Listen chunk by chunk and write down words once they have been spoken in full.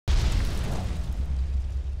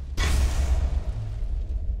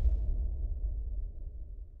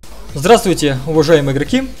Здравствуйте, уважаемые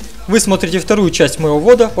игроки! Вы смотрите вторую часть моего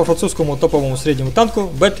ввода по французскому топовому среднему танку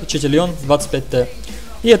Chatillon 25T.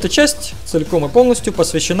 И эта часть целиком и полностью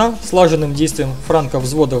посвящена слаженным действиям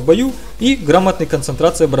франко-взвода в бою и грамотной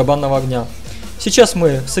концентрации барабанного огня. Сейчас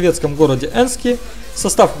мы в советском городе Энске.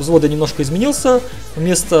 Состав взвода немножко изменился.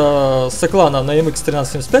 Вместо соклана на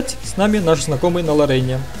MX-1375 с нами наш знакомый на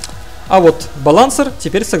Лорейне. А вот балансер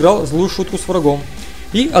теперь сыграл злую шутку с врагом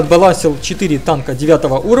и отбалансил 4 танка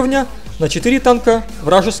 9 уровня на 4 танка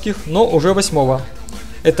вражеских, но уже 8.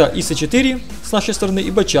 Это ИС-4 с нашей стороны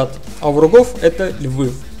и Бачат, а у врагов это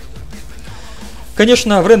львы.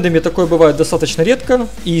 Конечно, в рендоме такое бывает достаточно редко,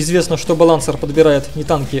 и известно, что балансер подбирает не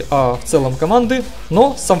танки, а в целом команды,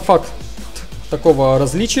 но сам факт такого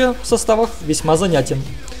различия в составах весьма занятен.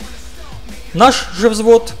 Наш же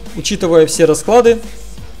взвод, учитывая все расклады,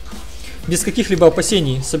 без каких-либо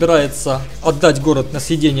опасений собирается отдать город на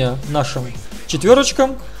съедение нашим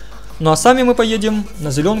четверочкам, ну а сами мы поедем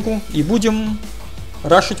на зеленку и будем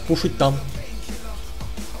рашить, пушить там.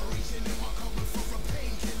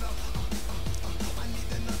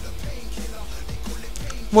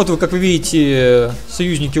 Вот вы, как вы видите,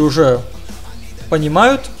 союзники уже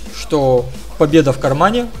понимают, что победа в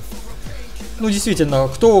кармане. Ну действительно,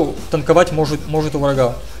 кто танковать может у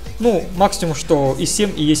врага? Ну, максимум, что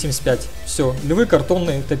И7 и Е75. Все, львы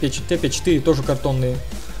картонные, Т-54 тоже картонные.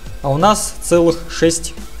 А у нас целых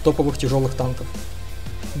 6 топовых тяжелых танков.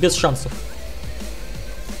 Без шансов.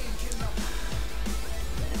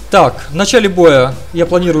 Так, в начале боя я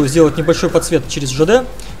планирую сделать небольшой подсвет через ЖД.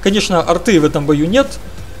 Конечно, арты в этом бою нет,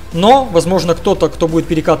 но, возможно, кто-то, кто будет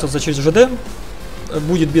перекатываться через ЖД,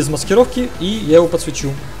 будет без маскировки, и я его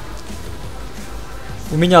подсвечу.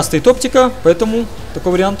 У меня стоит оптика, поэтому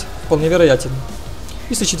такой вариант вполне вероятен.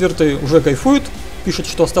 Если четвертый уже кайфует, пишет,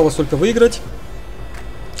 что осталось только выиграть.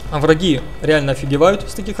 А враги реально офигевают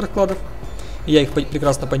с таких раскладов. И я их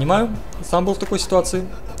прекрасно понимаю. Сам был в такой ситуации.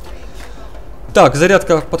 Так,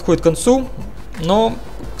 зарядка подходит к концу, но,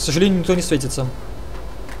 к сожалению, никто не светится.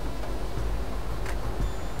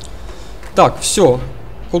 Так, все.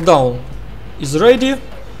 Кулдаун is ready.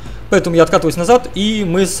 Поэтому я откатываюсь назад, и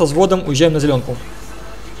мы со взводом уезжаем на зеленку.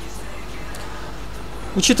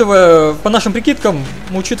 Учитывая, по нашим прикидкам,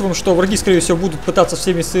 мы учитываем, что враги, скорее всего, будут пытаться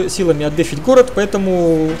всеми силами отдефить город,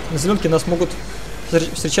 поэтому на зеленке нас могут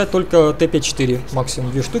встречать только Т-54,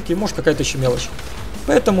 максимум 2 штуки, может какая-то еще мелочь.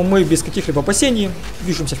 Поэтому мы без каких-либо опасений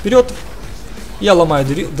движемся вперед. Я ломаю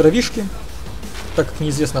дровишки, так как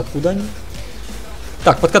неизвестно откуда они.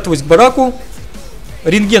 Так, подкатываюсь к бараку.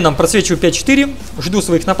 Рентгеном просвечиваю 5-4, жду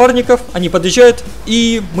своих напарников, они подъезжают,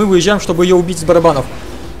 и мы выезжаем, чтобы ее убить с барабанов.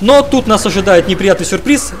 Но тут нас ожидает неприятный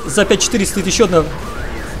сюрприз. За 5-4 стоит еще одна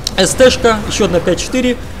СТ-шка, еще одна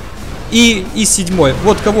 5-4 и ИС-7.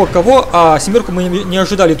 Вот кого-кого, а семерку мы не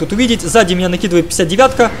ожидали тут увидеть. Сзади меня накидывает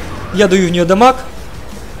 59-ка, я даю в нее дамаг,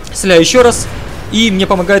 стреляю еще раз, и мне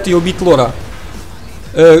помогает ее убить Лора.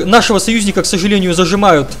 Нашего союзника, к сожалению,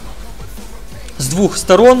 зажимают с двух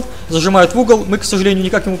сторон, зажимают в угол. Мы, к сожалению,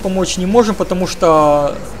 никак ему помочь не можем, потому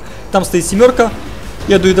что там стоит семерка.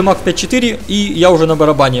 Я даю дамаг в 5-4, и я уже на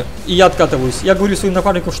барабане. И я откатываюсь. Я говорю своим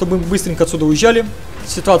напарникам, чтобы мы быстренько отсюда уезжали.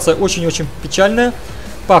 Ситуация очень-очень печальная.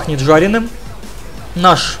 Пахнет жареным.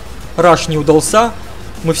 Наш раш не удался.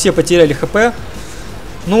 Мы все потеряли ХП.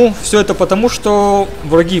 Ну, все это потому, что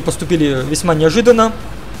враги поступили весьма неожиданно.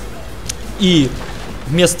 И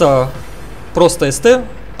вместо просто СТ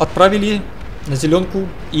отправили на зеленку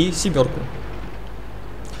и семерку.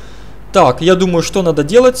 Так, я думаю, что надо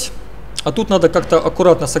делать. А тут надо как-то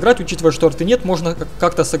аккуратно сыграть, учитывая, что арты нет, можно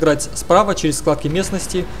как-то сыграть справа через складки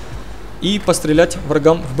местности и пострелять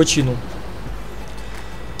врагам в бочину.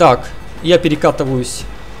 Так, я перекатываюсь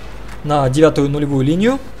на 9-ю нулевую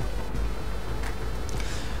линию.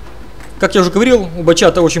 Как я уже говорил, у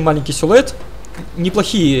Бачата очень маленький силуэт,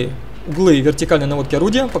 неплохие углы вертикальной наводки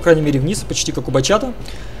орудия, по крайней мере вниз, почти как у Бачата.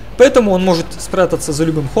 Поэтому он может спрятаться за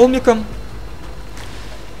любым холмиком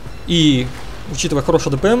и, учитывая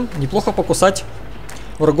хороший ДПМ, неплохо покусать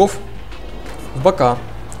врагов в бока.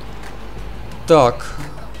 Так,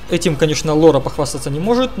 этим, конечно, Лора похвастаться не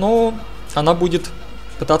может, но она будет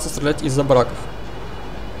пытаться стрелять из-за бараков.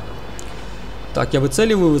 Так, я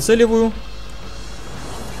выцеливаю.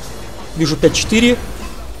 Вижу 5-4.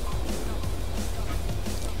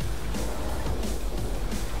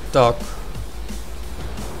 Так.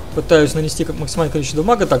 Пытаюсь нанести максимальное количество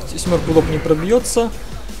дамага. Так, семерку в лоб не пробьется.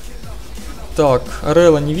 Так,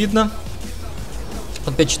 Релла не видно.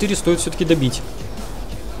 От 5-4 стоит все-таки добить.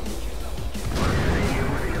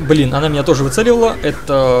 Блин, она меня тоже выцеливала.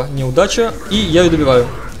 Это неудача. И я ее добиваю.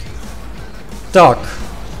 Так,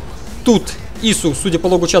 тут Ису, судя по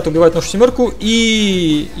логу чата, убивает нашу семерку.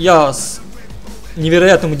 И я с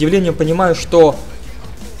невероятным удивлением понимаю, что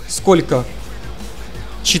сколько?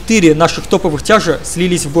 4 наших топовых тяжа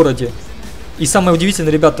слились в городе. И самое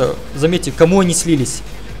удивительное, ребята, заметьте, кому они слились.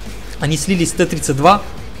 Они слились Т-32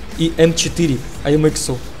 и М4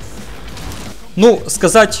 АМХ. Ну,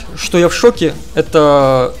 сказать, что я в шоке,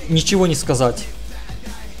 это ничего не сказать.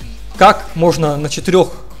 Как можно на 4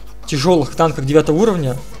 тяжелых танках 9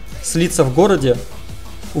 уровня слиться в городе,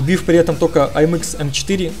 убив при этом только АМХ,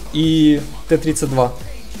 М4 и Т-32?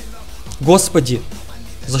 Господи,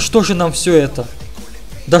 за что же нам все это?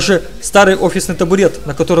 Даже старый офисный табурет,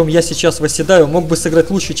 на котором я сейчас восседаю, мог бы сыграть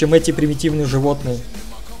лучше, чем эти примитивные животные.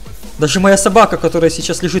 Даже моя собака, которая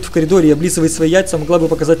сейчас лежит в коридоре и облизывает свои яйца, могла бы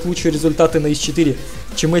показать лучшие результаты на ИС-4,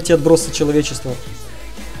 чем эти отбросы человечества.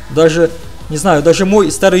 Даже, не знаю, даже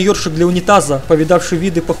мой старый ёршик для унитаза, повидавший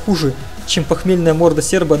виды похуже, чем похмельная морда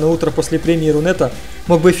серба на утро после премии Рунета,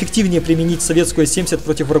 мог бы эффективнее применить советскую 70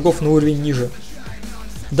 против врагов на уровень ниже.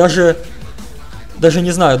 Даже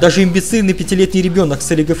не знаю, даже имбецильный 5-летний ребенок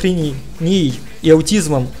с олигофренией и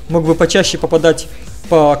аутизмом мог бы почаще попадать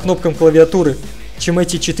по кнопкам клавиатуры, чем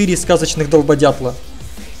эти 4 сказочных долбодятла.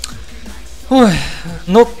 Ой,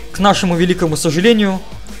 но, к нашему великому сожалению,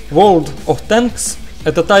 World of Tanks —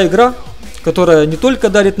 это та игра, которая не только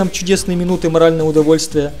дарит нам чудесные минуты морального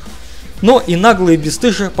удовольствия, но и нагло и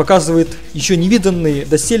бесстыже показывает еще невиданные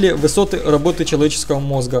доселе высоты работы человеческого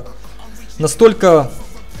мозга. Настолько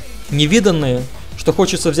невиданные, что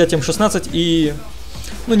хочется взять М16 и...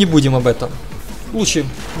 Ну, не будем об этом. Лучше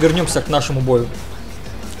вернемся к нашему бою.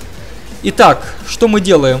 Итак, что мы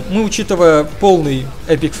делаем? Мы, учитывая полный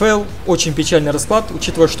эпик фейл, очень печальный расклад,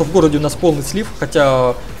 учитывая, что в городе у нас полный слив,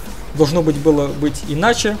 хотя должно было быть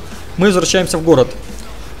иначе, мы возвращаемся в город.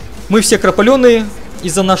 Мы все кропаленные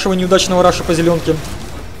из-за нашего неудачного раша по зеленке.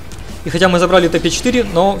 И хотя мы забрали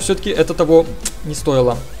ТП-4, но все-таки это того не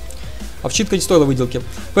стоило. Овчинка не стоила выделки.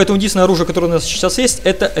 Поэтому единственное оружие, которое у нас сейчас есть,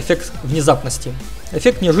 это эффект внезапности.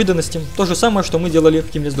 Эффект неожиданности. То же самое, что мы делали в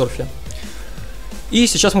Кимлесдорфе. И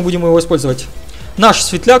сейчас мы будем его использовать. Наш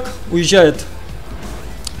светляк уезжает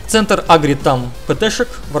в центр, агрит там ПТшек,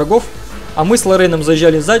 врагов. А мы с Лореном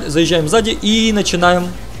заезжаем сзади и начинаем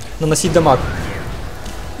наносить дамаг.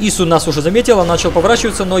 Ису нас уже заметила, начал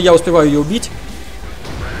поворачиваться, но я успеваю ее убить.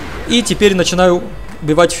 И теперь начинаю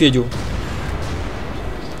убивать Федю.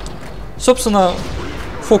 Собственно,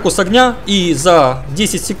 фокус огня, и за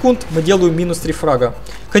 10 секунд мы делаем минус 3 фрага.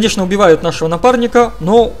 Конечно, убивают нашего напарника,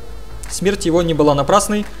 но смерть его не была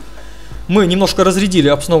напрасной. Мы немножко разрядили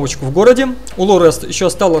обстановочку в городе. У Лоры еще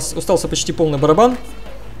остался почти полный барабан.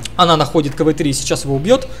 Она находит КВ-3 и сейчас его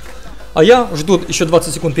убьет. А я жду еще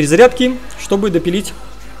 20 секунд перезарядки, чтобы допилить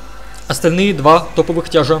остальные 2 топовых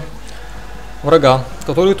тяжа врага,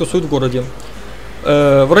 которые тусуют в городе.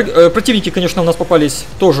 Противники, конечно, у нас попались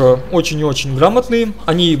тоже очень и очень грамотные.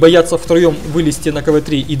 Они боятся втроем вылезти на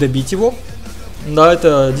КВ-3 и добить его. Да,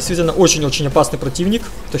 это действительно очень-очень опасный противник.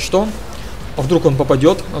 То что? А вдруг он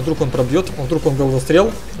попадет, а вдруг он пробьет, а вдруг он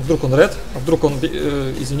головострел, а вдруг он ред, а вдруг он...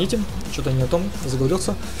 извините, что-то не о том,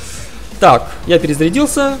 заговорился. Так, я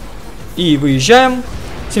перезарядился и выезжаем.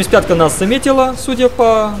 75-ка нас заметила, судя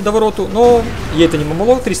по довороту, но ей это не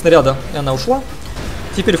помогло. 3 снаряда, и она ушла.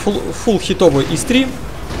 Теперь фулл хитовый ИС-3.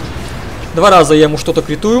 2 раза я ему что-то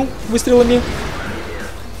критую выстрелами.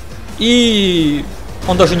 И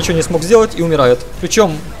он даже ничего не смог сделать и умирает.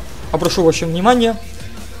 Причем, обращу ваше внимание,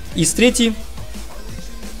 ИС-3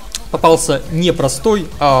 попался не простой,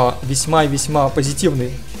 а весьма и весьма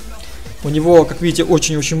позитивный. У него, как видите,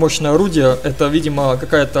 очень-очень мощное орудие. Это, видимо,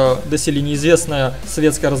 какая-то доселе неизвестная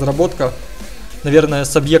советская разработка. Наверное,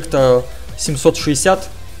 с объекта 760.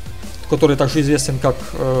 Который также известен как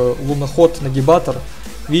луноход, нагибатор.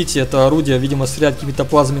 Видите, это орудие, видимо, стреляет какими-то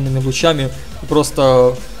плазменными лучами и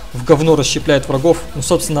просто в говно расщепляет врагов. Ну,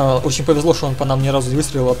 собственно, очень повезло, что он по нам ни разу не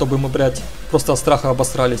выстрелил, а то бы мы, блядь, просто от страха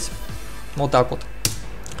обосрались. Вот так вот.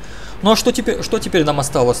 Ну а что теперь нам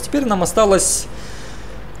осталось? Теперь нам осталось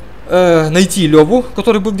найти Леву,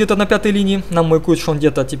 который был где-то на 5-й линии. Нам маякует, что он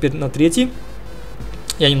где-то теперь на 3-й.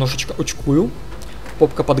 Я немножечко очкую.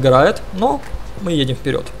 Попка подгорает, но мы едем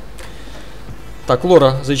вперед. Так,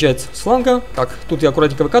 Лора заезжает с фланга. Так, тут я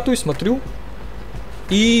аккуратненько выкатываюсь, смотрю.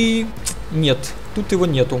 И нет, тут его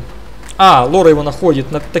нету. А, Лора его находит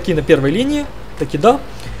таки на 1-й линии. Таки да.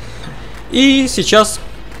 И сейчас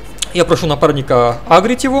я прошу напарника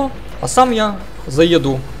агрить его, а сам я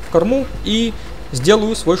заеду в корму и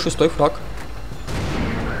сделаю свой 6-й фраг.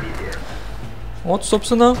 Вот,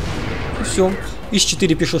 собственно, и все.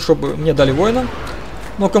 ИС-4 пишет, чтобы мне дали воина.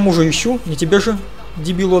 Но кому же ищу? Не тебе же,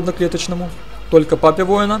 дебилу одноклеточному. Только папе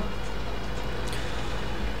воина.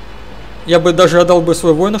 Я бы даже отдал бы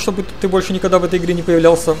свой воина, чтобы ты больше никогда в этой игре не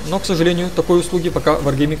появлялся. Но, к сожалению, такой услуги пока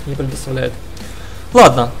Wargaming не предоставляет.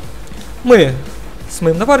 Ладно. Мы с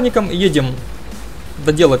моим напарником едем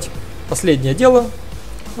доделать последнее дело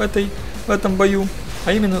в этом бою.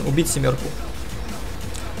 А именно убить семерку.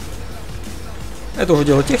 Это уже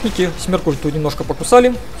дело техники. Семерку тут немножко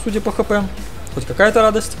покусали, судя по хп. Хоть какая-то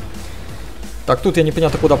радость. Так, тут я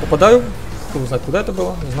непонятно куда попадаю. Кто знает, куда это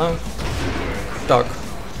было, не знаю. Так.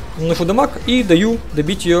 Наношу дамаг и даю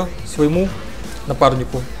добить ее своему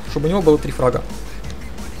напарнику, чтобы у него было 3 фрага.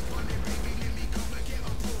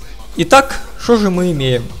 Итак, что же мы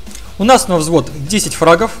имеем? У нас на взвод 10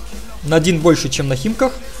 фрагов, на 1 больше, чем на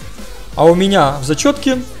химках. А у меня в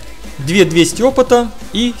зачетке 2200 опыта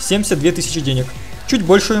и 72 тысячи денег. Чуть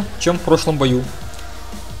больше, чем в прошлом бою.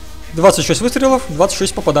 26 выстрелов,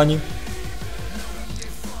 26 попаданий.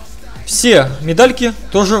 Все медальки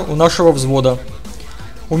тоже у нашего взвода.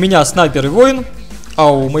 У меня снайпер и воин,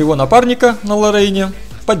 а у моего напарника на Лорейне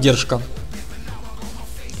поддержка.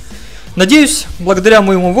 Надеюсь, благодаря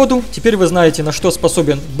моему вводу, теперь вы знаете, на что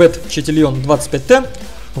способен Chatillon 25T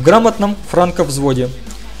в грамотном франко-взводе.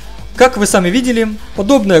 Как вы сами видели,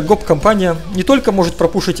 подобная гоп-компания не только может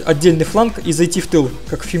пропушить отдельный фланг и зайти в тыл,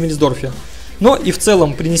 как в Фиммельсдорфе, но и в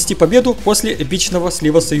целом принести победу после эпичного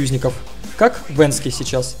слива союзников, как в Энске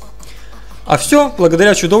сейчас. А все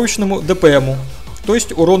благодаря чудовищному ДПМу, то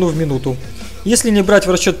есть урону в минуту. Если не брать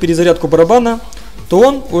в расчет перезарядку барабана, то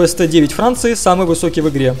он у СТ-9 Франции самый высокий в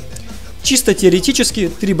игре. Чисто теоретически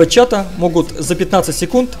 3 батчата могут за 15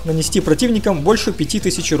 секунд нанести противникам больше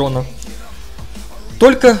 5000 урона.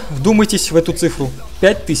 Только вдумайтесь в эту цифру.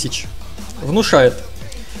 5000. Внушает.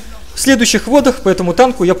 В следующих вводах по этому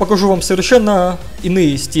танку я покажу вам совершенно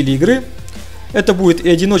иные стили игры. Это будет и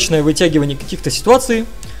одиночное вытягивание каких-то ситуаций,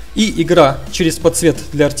 и игра через подсвет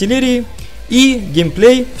для артиллерии, и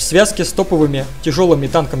геймплей в связке с топовыми тяжелыми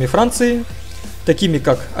танками Франции, такими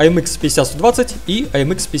как AMX 50-120 и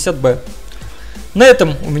AMX 50B. На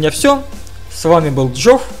этом у меня все. С вами был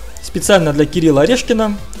Джов, специально для Кирилла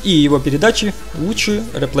Орешкина и его передачи «Лучшие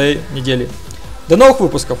реплеи недели». До новых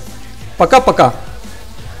выпусков. Пока-пока.